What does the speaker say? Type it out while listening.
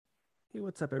Hey,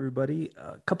 what's up, everybody?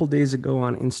 A couple days ago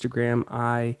on Instagram,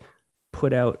 I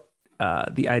put out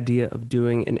the idea of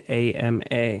doing an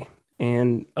AMA,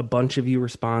 and a bunch of you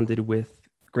responded with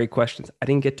great questions. I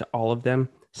didn't get to all of them.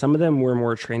 Some of them were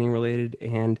more training related,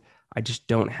 and I just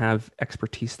don't have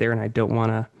expertise there, and I don't want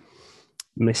to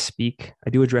misspeak. I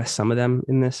do address some of them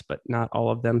in this, but not all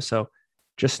of them. So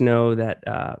just know that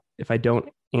if I don't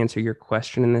answer your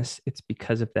question in this, it's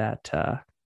because of that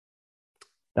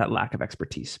lack of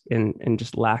expertise and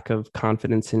just lack of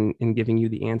confidence in giving you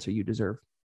the answer you deserve.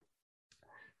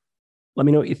 Let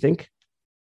me know what you think.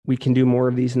 We can do more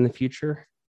of these in the future.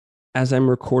 As I'm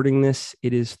recording this,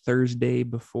 it is Thursday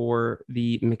before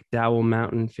the McDowell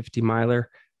Mountain 50 miler.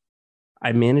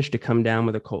 I managed to come down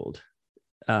with a cold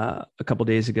a couple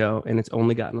days ago, and it's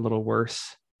only gotten a little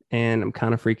worse. And I'm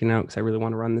kind of freaking out because I really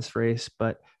want to run this race,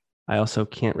 but I also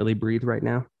can't really breathe right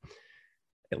now,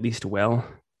 at least well,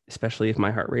 especially if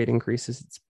my heart rate increases.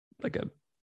 It's like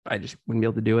I just wouldn't be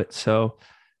able to do it. So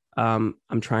I'm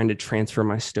trying to transfer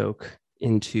my stoke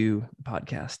into the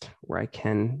podcast where I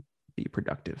can be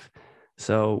productive.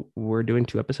 So we're doing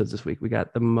 2 episodes this week. We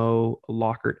got the Mo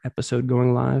Lockhart episode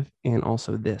going live, and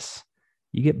also this.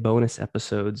 You get bonus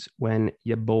episodes when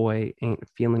your boy ain't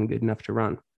feeling good enough to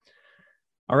run.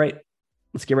 All right,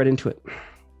 let's get right into it.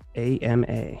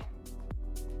 AMA.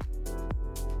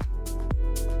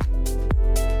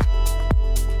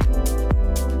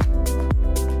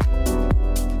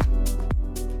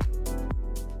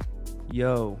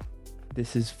 Yo,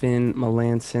 this is Finn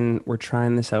Melanson. We're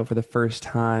trying this out for the first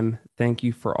time. Thank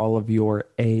you for all of your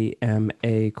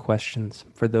AMA questions.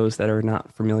 For those that are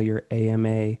not familiar,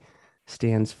 AMA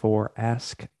stands for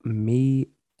Ask Me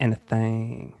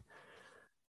Anything.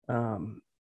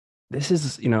 This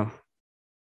is,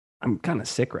 I'm kind of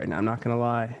sick right now. I'm not going to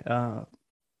lie.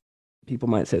 People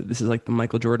might say this is like the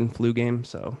Michael Jordan flu game.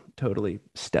 So totally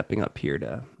stepping up here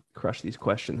to crush these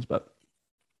questions, but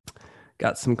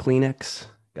got some Kleenex,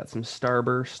 got some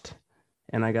Starburst,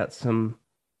 and I got some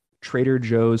Trader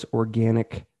Joe's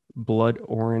organic blood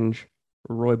orange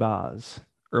rooibos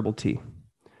herbal tea.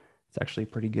 It's actually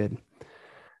pretty good.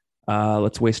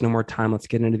 Let's waste no more time. Let's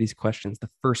get into these questions. The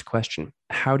first question: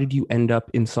 how did you end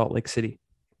up in Salt Lake City?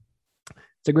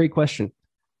 It's a great question.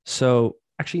 So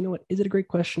actually, you know what? Is it a great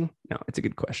question? No, it's a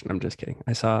good question. I'm just kidding.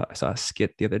 I saw a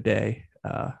skit the other day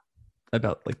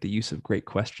about like the use of great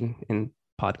question in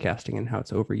podcasting and how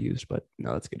it's overused, but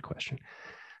no, that's a good question.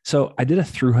 So I did a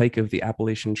through hike of the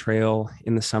Appalachian Trail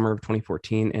in the summer of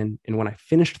 2014. And when I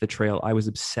finished the trail, I was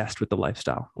obsessed with the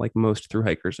lifestyle, like most through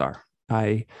hikers are.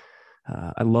 I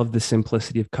love the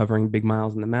simplicity of covering big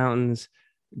miles in the mountains,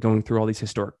 going through all these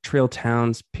historic trail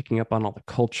towns, picking up on all the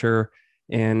culture.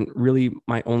 And really,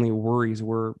 my only worries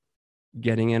were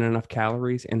getting in enough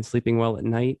calories and sleeping well at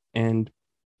night. And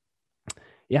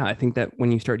yeah, I think that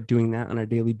when you start doing that on a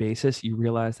daily basis, you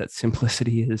realize that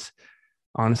simplicity is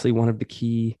honestly one of the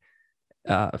key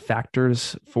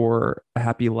factors for a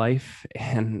happy life.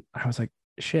 And I was like,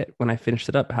 shit, when I finished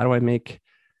it up, how do I make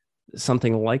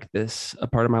something like this a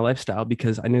part of my lifestyle?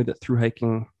 Because I knew that through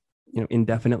hiking,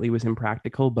 indefinitely was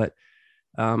impractical, but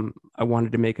I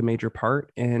wanted to make a major part.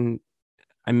 And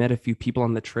I met a few people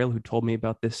on the trail who told me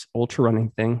about this ultra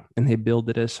running thing, and they billed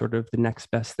it as sort of the next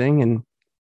best thing. And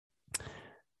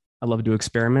I love to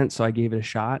experiment. So I gave it a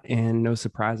shot, and no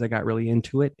surprise, I got really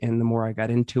into it. And the more I got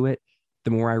into it,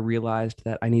 the more I realized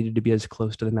that I needed to be as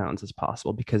close to the mountains as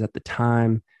possible, because at the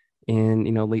time in,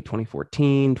 late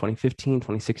 2014, 2015,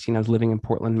 2016, I was living in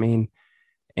Portland, Maine.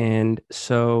 And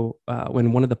so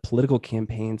when one of the political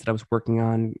campaigns that I was working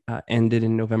on ended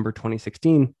in November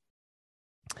 2016,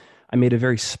 I made a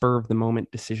very spur of the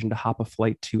moment decision to hop a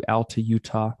flight to Alta,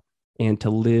 Utah, and to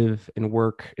live and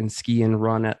work and ski and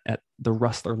run at the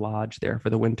Rustler Lodge there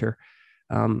for the winter.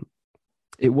 Um,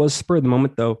 it was spur of the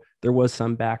moment, though. There was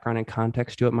some background and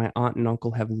context to it. My aunt and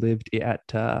uncle have lived at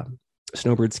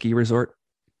Snowbird Ski Resort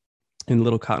in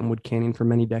Little Cottonwood Canyon for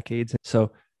many decades.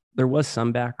 So there was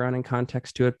some background and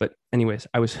context to it. But anyways,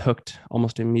 I was hooked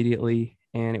almost immediately,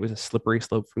 and it was a slippery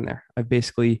slope from there. I've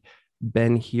basically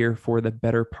been here for the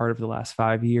better part of the last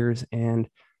 5 years, and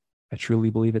I truly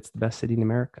believe it's the best city in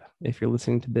America. If you're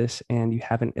listening to this and you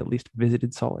haven't at least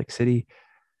visited Salt Lake City,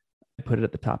 I put it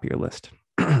at the top of your list.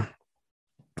 Okay,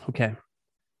 let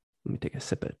me take a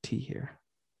sip of tea here.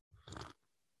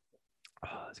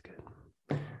 Oh, that's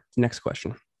good. Next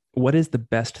question. What is the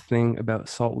best thing about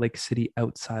Salt Lake City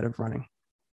outside of running?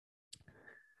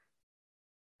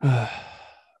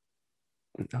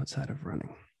 Outside of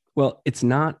running. Well, it's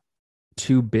not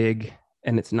too big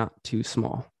and it's not too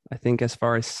small. I think as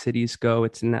far as cities go,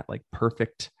 it's in that like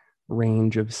perfect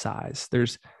range of size.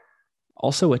 There's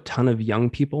also a ton of young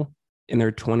people. in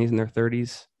their 20s and their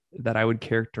 30s that I would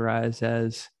characterize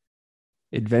as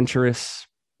adventurous,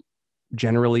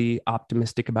 generally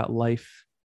optimistic about life,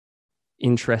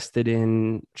 interested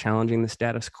in challenging the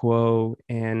status quo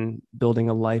and building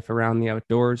a life around the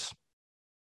outdoors.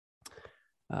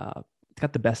 It's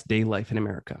got the best day life in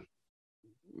America.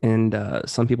 And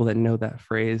some people that know that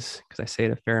phrase, because I say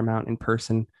it a fair amount in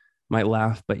person, might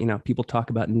laugh. But, people talk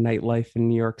about nightlife in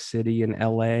New York City and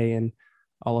LA and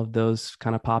all of those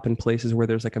kind of poppin' places where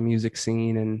there's like a music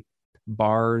scene and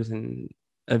bars and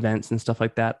events and stuff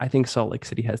like that. I think Salt Lake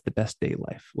City has the best day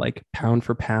life, like pound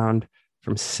for pound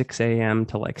from 6 a.m.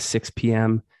 to like 6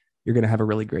 p.m. You're going to have a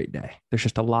really great day. There's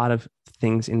just a lot of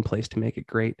things in place to make it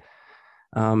great.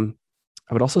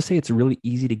 I would also say it's really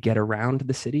easy to get around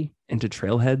the city and to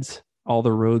trailheads. All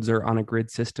the roads are on a grid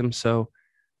system. So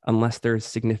unless there's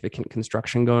significant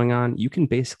construction going on, you can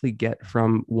basically get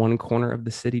from one corner of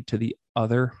the city to the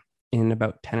other in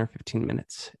about 10 or 15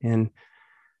 minutes. And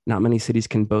not many cities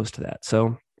can boast that.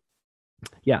 So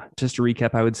yeah, just to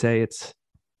recap, I would say it's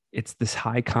this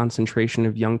high concentration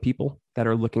of young people that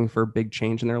are looking for big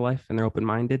change in their life and they're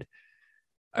open-minded.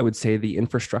 I would say the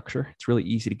infrastructure, it's really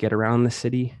easy to get around the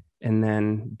city. And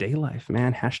then day life,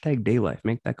 man, hashtag day life,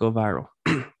 make that go viral.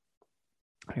 I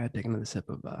got to take another sip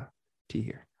of tea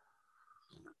here.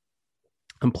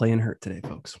 I'm playing hurt today,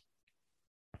 folks.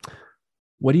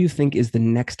 What do you think is the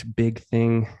next big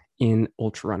thing in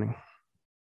ultra running?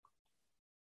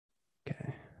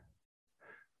 Okay.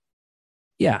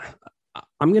 Yeah,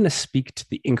 I'm going to speak to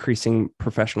the increasing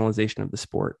professionalization of the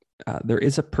sport. There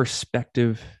is a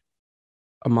perspective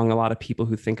among a lot of people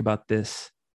who think about this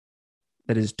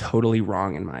that is totally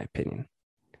wrong, in my opinion.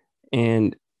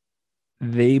 And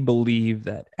they believe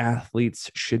that athletes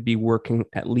should be working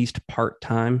at least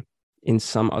part-time in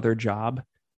some other job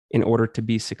in order to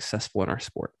be successful in our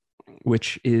sport,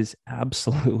 which is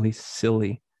absolutely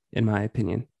silly, in my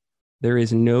opinion. There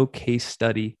is no case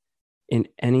study in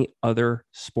any other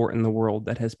sport in the world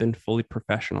that has been fully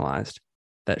professionalized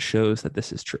that shows that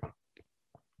this is true.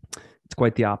 It's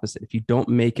quite the opposite. If you don't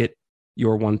make it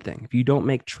your one thing, if you don't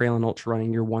make trail and ultra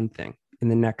running your one thing in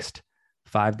the next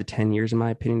 5 to 10 years, in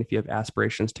my opinion, if you have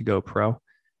aspirations to go pro,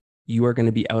 you are going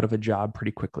to be out of a job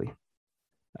pretty quickly.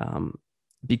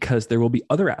 Because there will be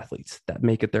other athletes that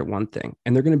make it their one thing,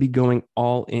 and they're going to be going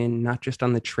all in, not just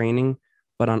on the training,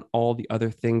 but on all the other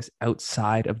things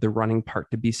outside of the running part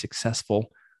to be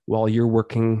successful while you're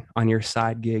working on your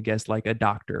side gig as like a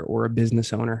doctor or a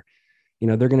business owner.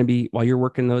 They're going to be, while you're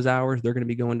working those hours, they're going to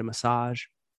be going to massage.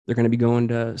 They're going to be going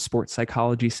to sports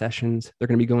psychology sessions. They're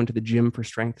going to be going to the gym for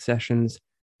strength sessions.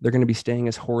 They're going to be staying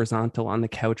as horizontal on the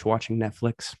couch watching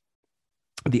Netflix.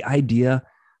 The idea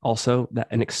also that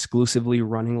an exclusively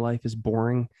running life is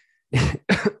boring,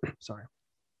 sorry,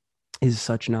 is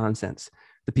such nonsense.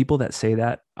 The people that say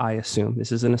that, I assume,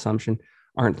 this is an assumption,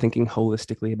 aren't thinking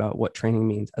holistically about what training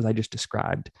means, as I just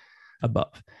described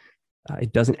above.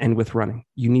 It doesn't end with running.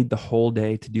 You need the whole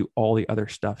day to do all the other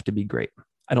stuff to be great.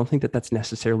 I don't think that that's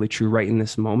necessarily true right in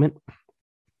this moment,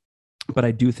 but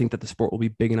I do think that the sport will be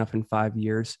big enough in 5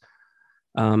 years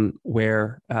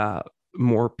where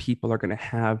more people are going to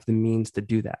have the means to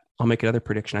do that. I'll make another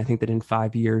prediction. I think that in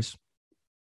 5 years,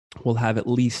 we'll have at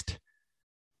least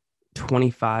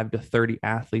 25 to 30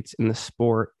 athletes in the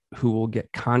sport who will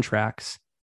get contracts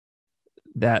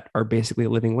that are basically a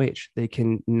living wage. They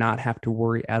can not have to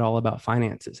worry at all about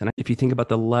finances. And if you think about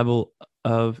the level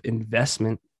of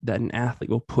investment that an athlete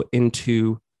will put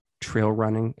into trail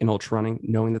running and ultra running,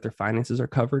 knowing that their finances are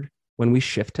covered, when we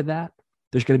shift to that,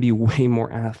 there's going to be way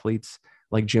more athletes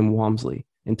like Jim Walmsley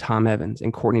and Tom Evans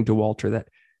and Courtney Dauwalter that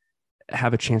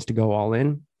have a chance to go all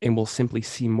in, and we'll simply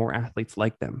see more athletes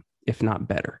like them, if not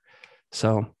better.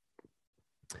 So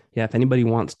yeah, if anybody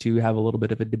wants to have a little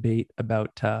bit of a debate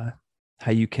about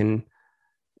how you can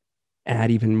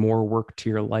add even more work to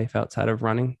your life outside of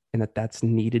running, and that's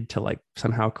needed to like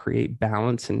somehow create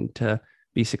balance and to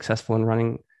be successful in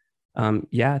running,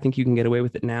 yeah, I think you can get away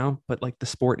with it now, but like the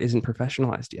sport isn't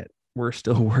professionalized yet. We're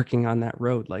still working on that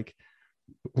road. Like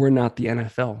we're not the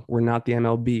NFL, we're not the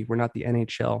MLB, we're not the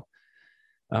NHL,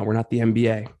 we're not the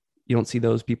NBA. You don't see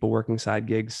those people working side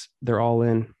gigs. They're all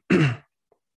in.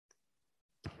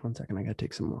 1 second, I gotta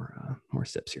take some more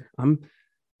sips here.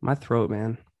 My throat,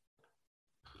 man.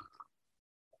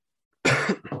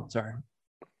 Sorry.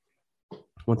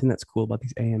 One thing that's cool about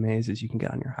these AMAs is you can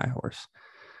get on your high horse.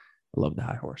 I love the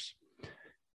high horse.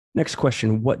 Next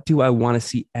question. What do I want to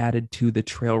see added to the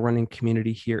trail running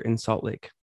community here in Salt Lake?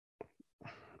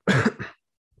 All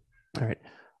right.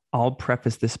 I'll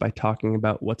preface this by talking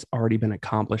about what's already been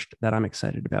accomplished that I'm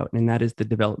excited about, and that is the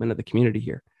development of the community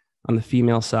here. On the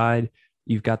female side,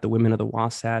 You've got the Women of the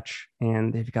Wasatch,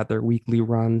 and they've got their weekly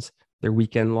runs, their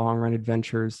weekend long run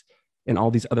adventures, and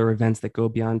all these other events that go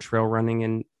beyond trail running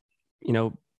and, you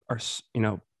know, are,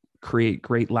 create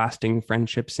great lasting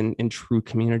friendships and true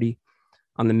community.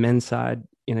 On the men's side,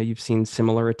 you've seen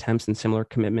similar attempts and similar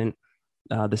commitment.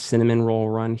 The Cinnamon Roll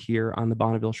run here on the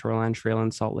Bonneville Shoreline Trail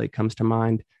in Salt Lake comes to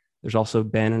mind. There's also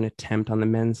been an attempt on the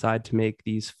men's side to make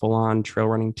these full-on trail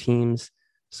running teams.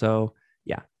 So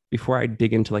yeah, before I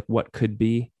dig into like what could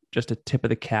be, just a tip of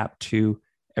the cap to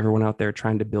everyone out there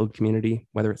trying to build community,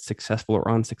 whether it's successful or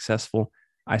unsuccessful.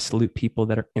 I salute people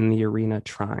that are in the arena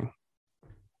trying.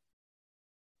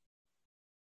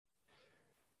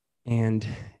 And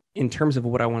in terms of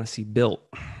what I want to see built,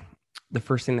 the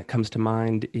first thing that comes to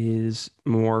mind is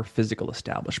more physical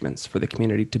establishments for the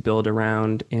community to build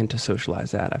around and to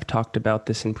socialize at. I've talked about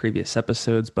this in previous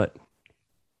episodes, but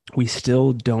we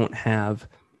still don't have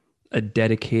a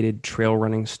dedicated trail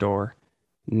running store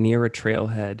near a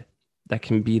trailhead that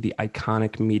can be the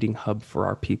iconic meeting hub for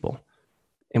our people.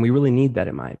 And we really need that,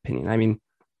 in my opinion. I mean,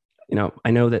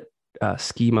 I know that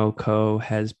Skimo Co.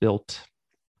 has built,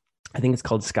 I think it's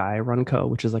called Sky Run Co.,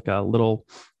 which is like a little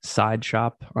side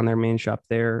shop on their main shop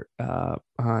there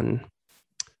on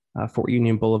Fort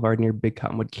Union Boulevard near Big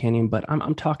Cottonwood Canyon. But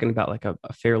I'm talking about like a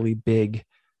fairly big,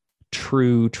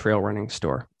 true trail running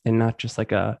store, and not just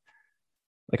like a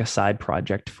side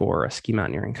project for a ski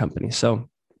mountaineering company. So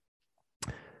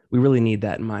we really need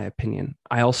that, in my opinion.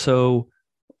 I also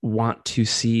want to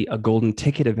see a golden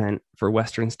ticket event for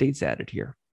Western States added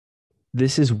here.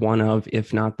 This is one of,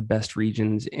 if not the best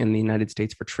regions in the United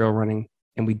States for trail running,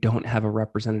 and we don't have a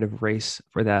representative race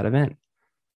for that event.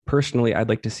 Personally, I'd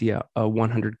like to see a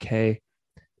 100K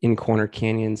in Corner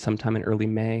Canyon sometime in early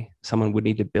May. Someone would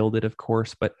need to build it, of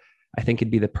course, but I think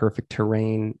it'd be the perfect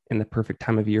terrain and the perfect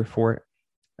time of year for it.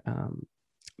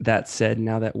 That said,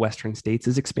 now that Western States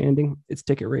is expanding its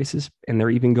ticket races, and they're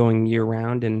even going year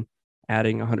round and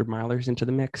adding 100 milers into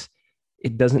the mix,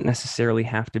 it doesn't necessarily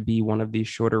have to be one of these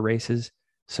shorter races.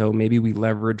 So maybe we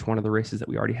leverage one of the races that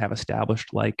we already have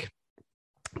established, like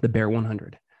the Bear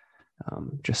 100.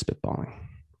 Just spitballing.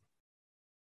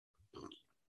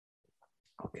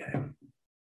 Okay.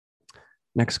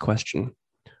 Next question.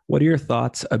 What are your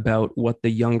thoughts about what the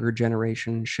younger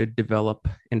generation should develop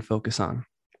and focus on?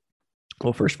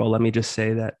 Well, first of all, let me just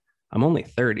say that I'm only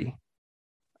 30.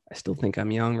 I still think I'm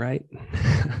young, right?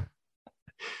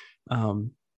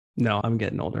 No, I'm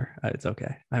getting older. It's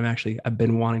okay. I've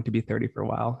been wanting to be 30 for a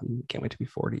while and can't wait to be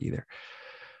 40 either.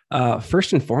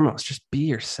 First and foremost, just be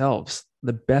yourselves.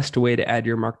 The best way to add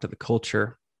your mark to the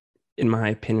culture, in my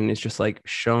opinion, is just like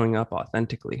showing up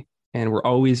authentically. And we're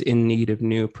always in need of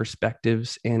new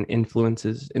perspectives and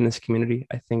influences in this community.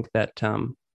 I think that,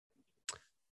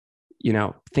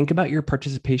 think about your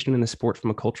participation in the sport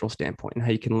from a cultural standpoint and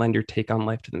how you can lend your take on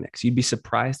life to the mix. You'd be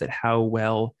surprised at how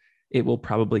well it will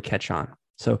probably catch on.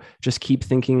 So just keep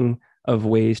thinking of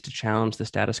ways to challenge the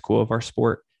status quo of our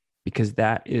sport, because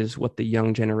that is what the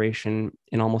young generation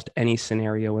in almost any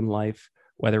scenario in life,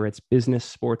 whether it's business,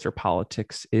 sports, or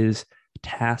politics, is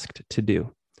tasked to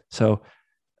do. So,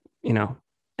 and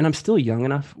I'm still young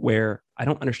enough where I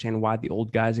don't understand why the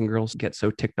old guys and girls get so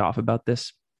ticked off about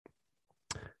this.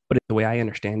 But the way I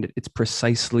understand it, it's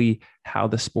precisely how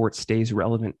the sport stays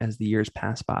relevant as the years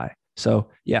pass by. So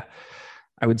yeah,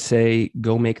 I would say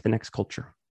go make the next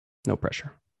culture. No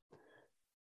pressure.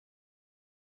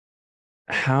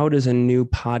 How does a new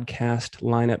podcast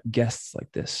line up guests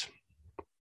like this?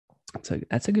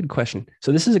 That's a good question.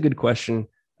 So this is a good question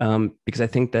because I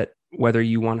think that whether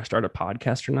you want to start a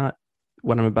podcast or not,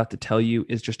 what I'm about to tell you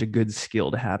is just a good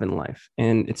skill to have in life.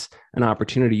 And it's an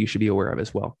opportunity you should be aware of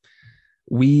as well.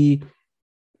 We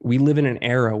live in an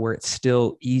era where it's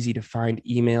still easy to find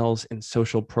emails and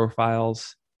social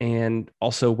profiles, and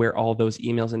also where all those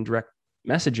emails and direct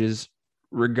messages,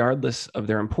 regardless of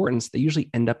their importance, they usually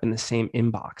end up in the same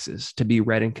inboxes to be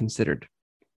read and considered.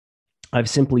 I've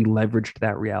simply leveraged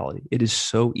that reality. It is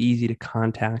so easy to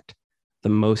contact the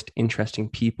most interesting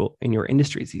people in your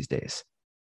industries these days.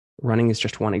 Running is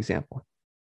just one example.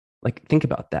 Like, think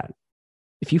about that.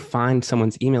 If you find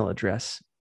someone's email address,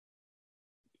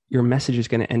 your message is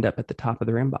going to end up at the top of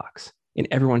their inbox, and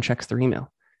everyone checks their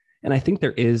email. And I think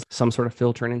there is some sort of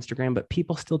filter in Instagram, but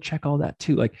people still check all that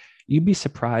too. Like, you'd be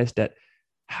surprised at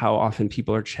how often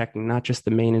people are checking not just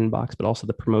the main inbox, but also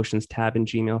the promotions tab in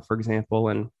Gmail, for example,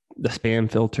 and the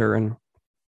spam filter. And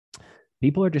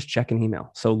people are just checking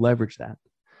email. So leverage that.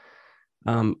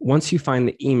 Once you find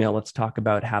the email, let's talk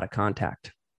about how to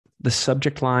contact. The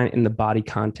subject line and the body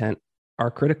content are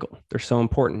critical. They're so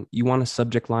important. You want a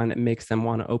subject line that makes them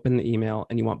want to open the email,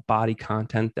 and you want body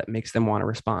content that makes them want to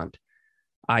respond.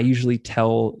 I usually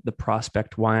tell the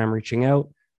prospect why I'm reaching out.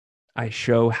 I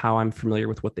show how I'm familiar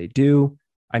with what they do.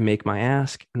 I make my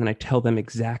ask, and then I tell them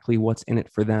exactly what's in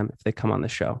it for them if they come on the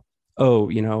show. Oh,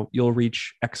 you'll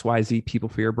reach XYZ people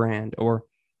for your brand. Or,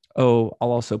 oh,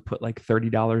 I'll also put like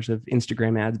 $30 of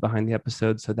Instagram ads behind the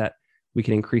episode so that we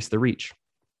can increase the reach.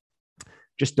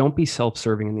 Just don't be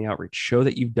self-serving in the outreach. Show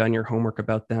that you've done your homework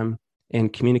about them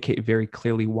and communicate very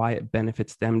clearly why it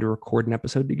benefits them to record an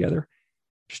episode together.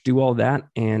 Just do all that,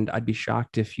 and I'd be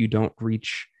shocked if you don't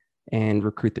reach and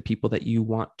recruit the people that you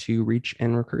want to reach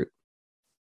and recruit.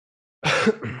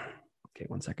 Okay,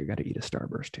 one sec. I got to eat a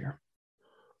Starburst here.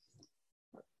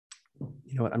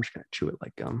 You know what? I'm just going to chew it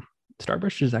like gum.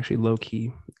 Starburst is actually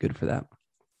low-key good for that.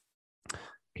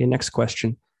 Okay, next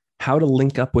question. How to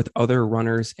link up with other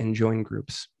runners and join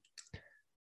groups.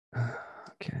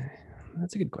 Okay,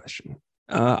 that's a good question.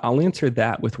 I'll answer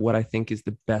that with what I think is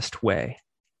the best way.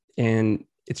 And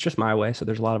it's just my way, so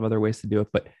there's a lot of other ways to do it,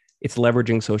 but it's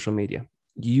leveraging social media.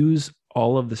 Use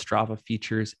all of the Strava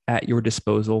features at your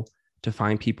disposal to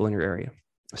find people in your area.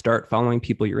 Start following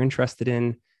people you're interested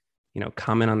in,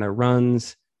 comment on their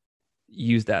runs,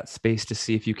 use that space to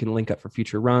see if you can link up for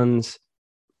future runs.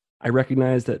 I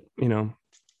recognize that,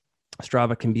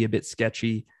 Strava can be a bit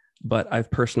sketchy, but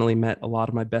I've personally met a lot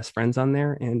of my best friends on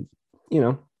there, and,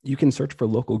 you can search for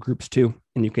local groups too,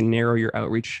 and you can narrow your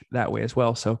outreach that way as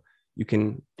well. So you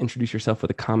can introduce yourself with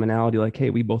a commonality, like,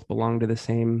 hey, we both belong to the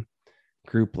same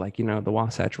group, like, the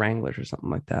Wasatch Wranglers or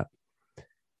something like that.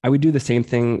 I would do the same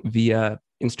thing via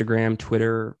Instagram,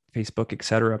 Twitter, Facebook,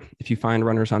 etc. If you find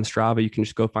runners on Strava, you can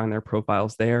just go find their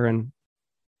profiles there, and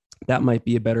that might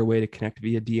be a better way to connect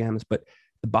via DMs. But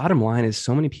the bottom line is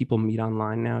so many people meet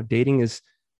online now. Dating is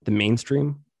the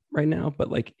mainstream right now, but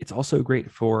like it's also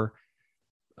great for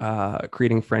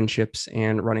creating friendships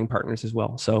and running partners as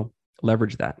well. So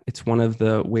leverage that. It's one of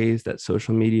the ways that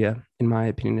social media, in my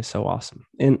opinion, is so awesome.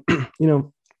 And,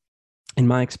 in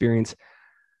my experience,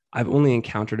 I've only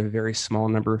encountered a very small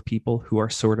number of people who are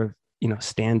sort of,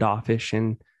 standoffish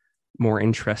and more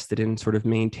interested in sort of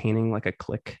maintaining like a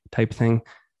clique type thing.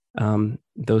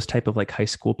 Those type of like high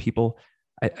school people,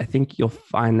 I think you'll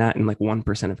find that in like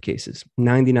 1% of cases.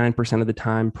 99% of the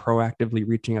time, proactively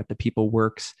reaching out to people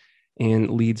works and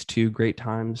leads to great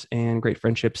times and great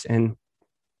friendships. And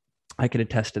I could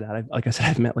attest to that. Like I said,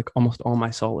 I've met like almost all my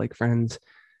Salt Lake friends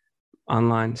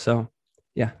online. So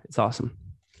yeah, it's awesome.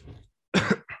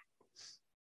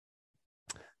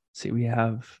 See, we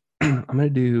have, I'm going to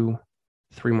do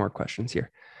 3 more questions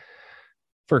here.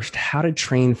 First, how to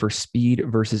train for speed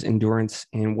versus endurance,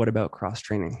 and what about cross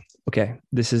training? Okay,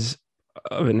 this is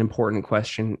an important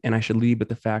question, and I should lead with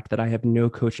the fact that I have no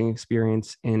coaching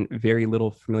experience and very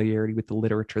little familiarity with the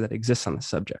literature that exists on the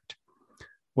subject.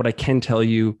 What I can tell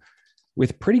you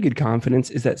with pretty good confidence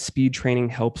is that speed training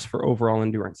helps for overall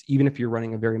endurance, even if you're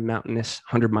running a very mountainous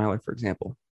 100-miler, for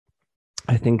example.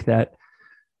 I think that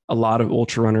a lot of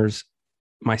ultra runners,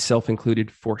 myself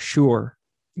included, for sure,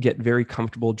 get very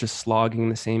comfortable just slogging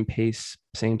the same pace,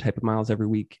 same type of miles every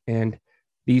week. And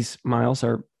these miles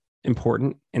are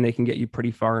important and they can get you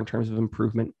pretty far in terms of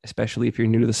improvement, especially if you're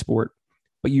new to the sport.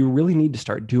 But you really need to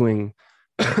start doing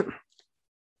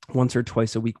once or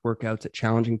twice a week workouts at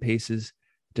challenging paces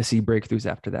to see breakthroughs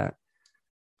after that.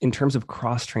 In terms of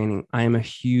cross training, I am a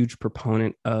huge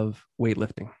proponent of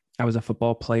weightlifting. I was a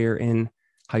football player in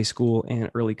high school and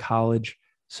early college,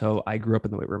 so I grew up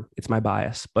in the weight room. It's my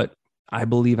bias, but I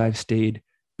believe I've stayed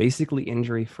basically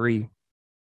injury-free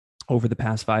over the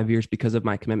past 5 years because of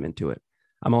my commitment to it.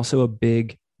 I'm also a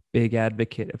big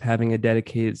advocate of having a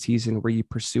dedicated season where you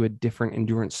pursue a different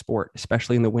endurance sport,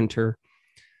 especially in the winter,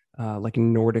 like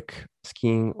Nordic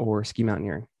skiing or ski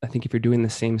mountaineering. I think if you're doing the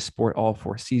same sport all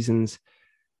 4 seasons,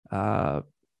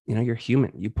 you're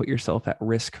human. You put yourself at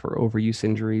risk for overuse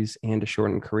injuries and a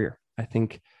shortened career. I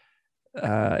think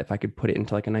if I could put it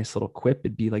into like a nice little quip,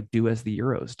 it'd be like do as the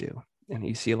Euros do. And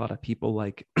you see a lot of people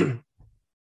like, 2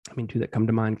 that come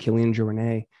to mind, Kilian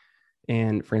Jornet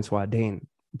and Francois Dane.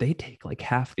 They take like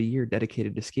half the year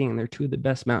dedicated to skiing. They're 2 of the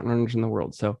best mountain runners in the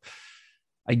world. So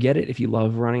I get it. If you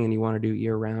love running and you want to do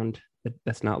year round,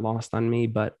 that's not lost on me.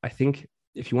 But I think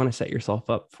if you want to set yourself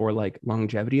up for like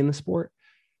longevity in the sport,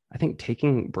 I think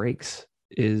taking breaks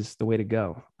is the way to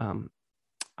go.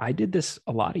 I did this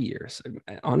a lot of years.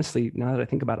 Honestly, now that I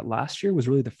think about it, last year was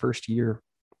really the first year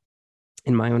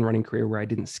in my own running career where I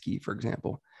didn't ski, for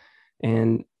example.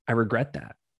 And I regret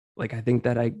that. Like, I think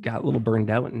that I got a little burned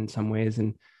out in some ways.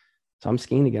 And so I'm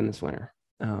skiing again this winter.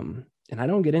 And I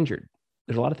don't get injured.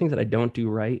 There's a lot of things that I don't do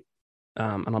right.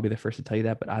 And I'll be the first to tell you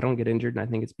that, but I don't get injured. And I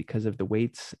think it's because of the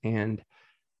weights and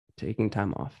taking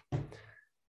time off.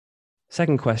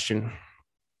 Second question.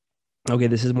 Okay,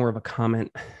 this is more of a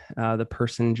comment. The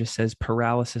person just says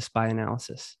paralysis by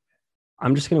analysis.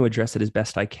 I'm just going to address it as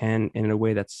best I can in a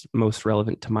way that's most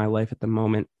relevant to my life at the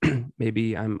moment.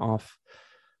 Maybe I'm off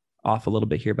a little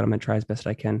bit here, but I'm going to try as best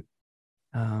I can.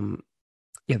 Um,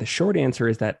 yeah, the short answer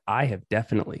is that I have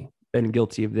definitely been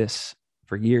guilty of this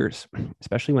for years,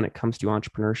 especially when it comes to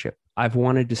entrepreneurship. I've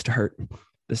wanted to start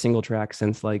the single track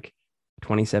since like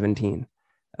 2017.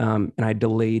 And I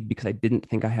delayed because I didn't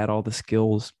think I had all the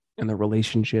skills and the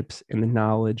relationships and the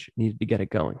knowledge needed to get it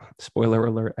going. Spoiler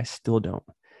alert, I still don't.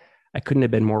 I couldn't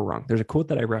have been more wrong. There's a quote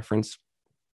that I reference.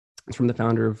 It's from the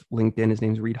founder of LinkedIn. His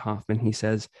name's Reid Hoffman. He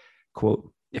says,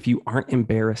 quote, if you aren't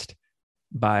embarrassed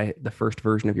by the first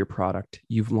version of your product,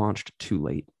 you've launched too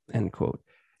late, end quote.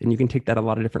 And you can take that a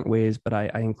lot of different ways, but I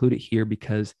include it here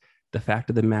because the fact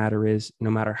of the matter is, no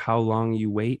matter how long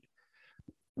you wait,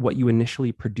 what you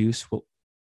initially produce will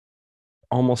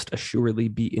almost assuredly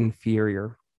be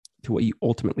inferior to what you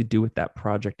ultimately do with that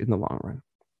project in the long run.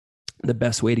 The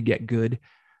best way to get good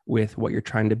with what you're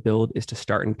trying to build is to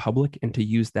start in public and to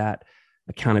use that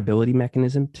accountability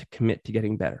mechanism to commit to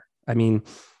getting better. I mean,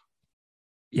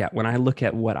 yeah, when I look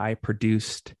at what I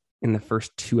produced in the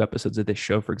first 2 episodes of this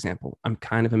show, for example, I'm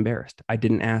kind of embarrassed. I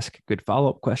didn't ask good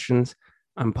follow-up questions.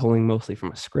 I'm pulling mostly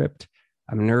from a script.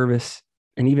 I'm nervous.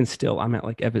 And even still, I'm at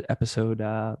like episode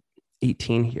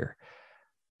 18 here.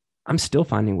 I'm still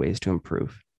finding ways to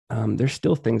improve. There's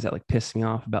still things that like piss me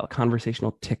off about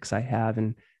conversational tics I have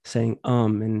and saying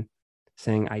and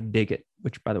saying I dig it,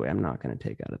 which by the way, I'm not going to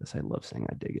take out of this. I love saying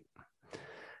I dig it.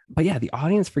 But yeah, the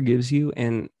audience forgives you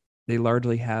and they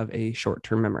largely have a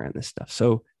short-term memory on this stuff.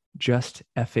 So just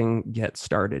effing get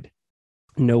started.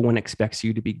 No one expects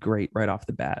you to be great right off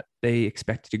the bat. They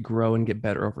expect you to grow and get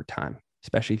better over time,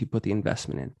 especially if you put the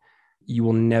investment in. You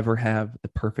will never have the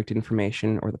perfect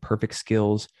information or the perfect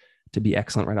skills to be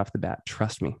excellent right off the bat.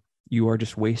 Trust me, you are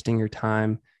just wasting your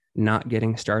time not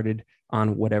getting started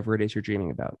on whatever it is you're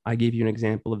dreaming about. I gave you an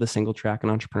example of the single track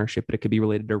and entrepreneurship, but it could be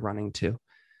related to running too,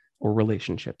 or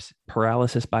relationships.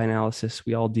 Paralysis by analysis,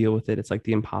 we all deal with it. It's like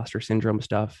the imposter syndrome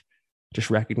stuff. Just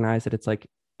recognize that it's like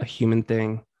a human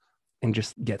thing and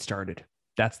just get started.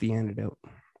 That's the antidote.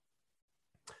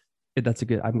 That's a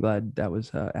good, I'm glad that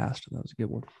was asked. That was a good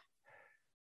one.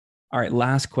 All right,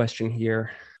 last question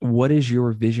here. What is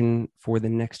your vision for the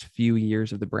next few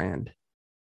years of the brand?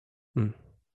 I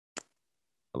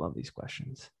love these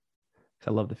questions.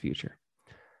 I love the future.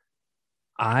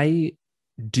 I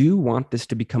do want this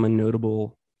to become a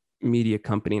notable media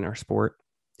company in our sport,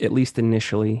 at least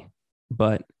initially,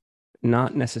 but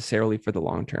not necessarily for the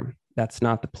long term. That's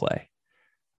not the play.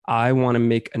 I want to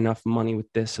make enough money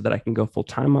with this so that I can go full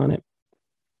time on it.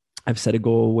 I've set a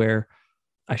goal where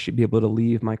I should be able to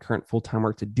leave my current full-time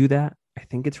work to do that. I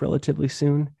think it's relatively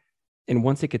soon. And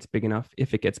once it gets big enough,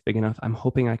 if it gets big enough, I'm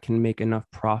hoping I can make enough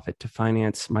profit to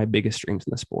finance my biggest dreams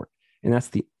in the sport. And that's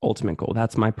the ultimate goal.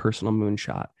 That's my personal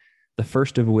moonshot. The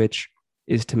first of which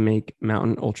is to make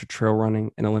mountain ultra trail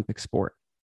running an Olympic sport.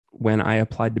 When I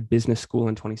applied to business school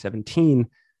in 2017,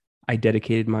 I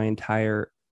dedicated my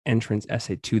entire entrance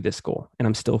essay to this goal, and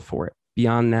I'm still for it.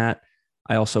 Beyond that,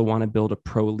 I also want to build a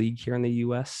pro league here in the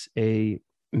US, a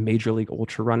major league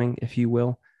ultra running, if you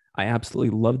will. I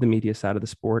absolutely love the media side of the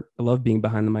sport. I love being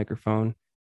behind the microphone,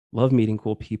 love meeting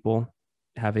cool people,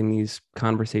 having these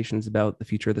conversations about the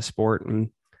future of the sport. And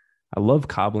I love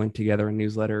cobbling together a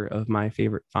newsletter of my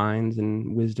favorite finds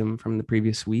and wisdom from the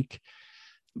previous week.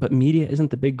 But media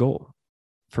isn't the big goal.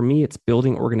 For me, it's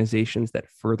building organizations that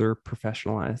further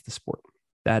professionalize the sport.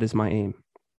 That is my aim.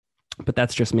 But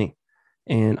that's just me.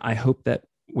 And I hope that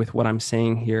with what I'm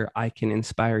saying here, I can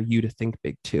inspire you to think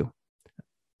big too.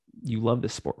 You love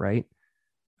this sport, right?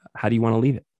 How do you want to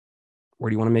leave it? Where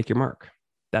do you want to make your mark?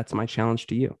 That's my challenge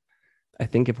to you. I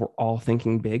think if we're all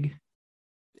thinking big,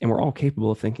 and we're all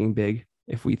capable of thinking big,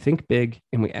 if we think big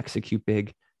and we execute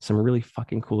big, some really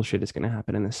fucking cool shit is going to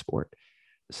happen in this sport.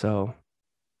 So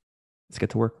let's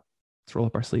get to work. Let's roll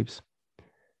up our sleeves.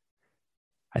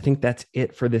 I think that's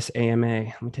it for this AMA.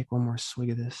 Let me take one more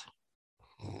swig of this.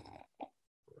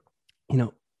 You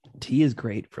know, tea is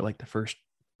great for like the first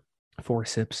 4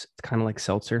 sips. It's kind of like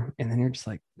seltzer. And then you're just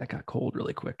like, that got cold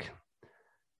really quick.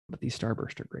 But these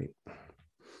Starburst are great.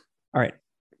 All right.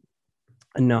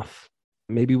 Enough.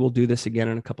 Maybe we'll do this again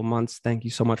in a couple months. Thank you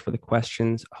so much for the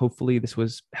questions. Hopefully this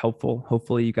was helpful.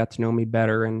 Hopefully you got to know me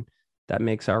better and that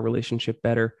makes our relationship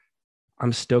better.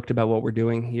 I'm stoked about what we're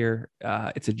doing here.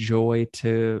 It's a joy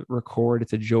to record.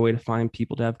 It's a joy to find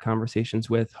people to have conversations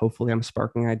with. Hopefully I'm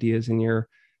sparking ideas in your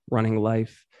running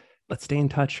life. Let's stay in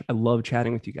touch. I love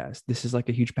chatting with you guys. This is like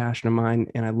a huge passion of mine.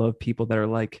 And I love people that are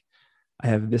like, I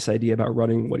have this idea about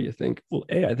running. What do you think? Well,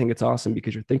 I think it's awesome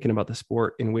because you're thinking about the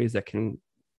sport in ways that can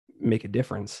make a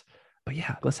difference. But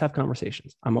yeah, let's have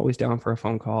conversations. I'm always down for a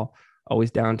phone call, always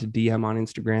down to DM on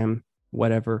Instagram,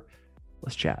 whatever.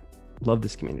 Let's chat. Love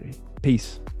this community.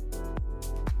 Peace.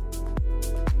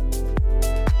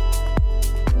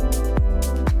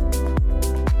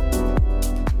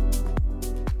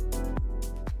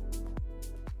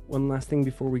 One last thing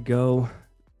before we go.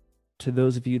 To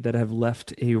those of you that have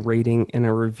left a rating and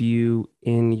a review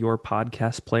in your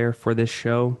podcast player for this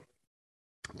show,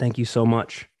 thank you so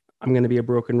much. I'm going to be a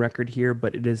broken record here,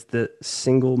 but it is the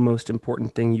single most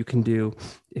important thing you can do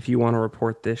if you want to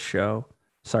support this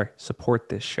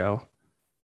show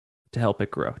to help it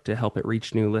grow, to help it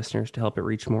reach new listeners, to help it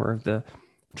reach more of the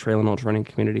trail and ultra running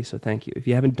community. So thank you. If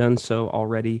you haven't done so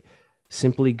already,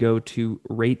 simply go to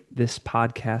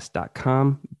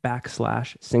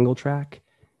ratethispodcast.com/singletrack.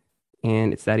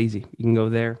 And it's that easy. You can go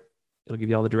there. It'll give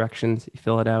you all the directions. You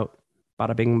fill it out.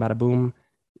 Bada bing, bada boom.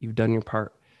 You've done your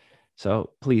part. So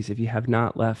please, if you have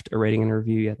not left a rating and a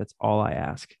review yet, that's all I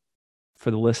ask. For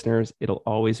the listeners, it'll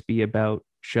always be about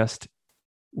just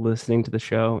listening to the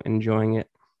show, enjoying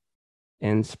it,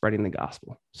 and spreading the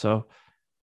gospel. So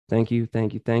thank you,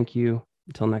 thank you, thank you.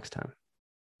 Until next time.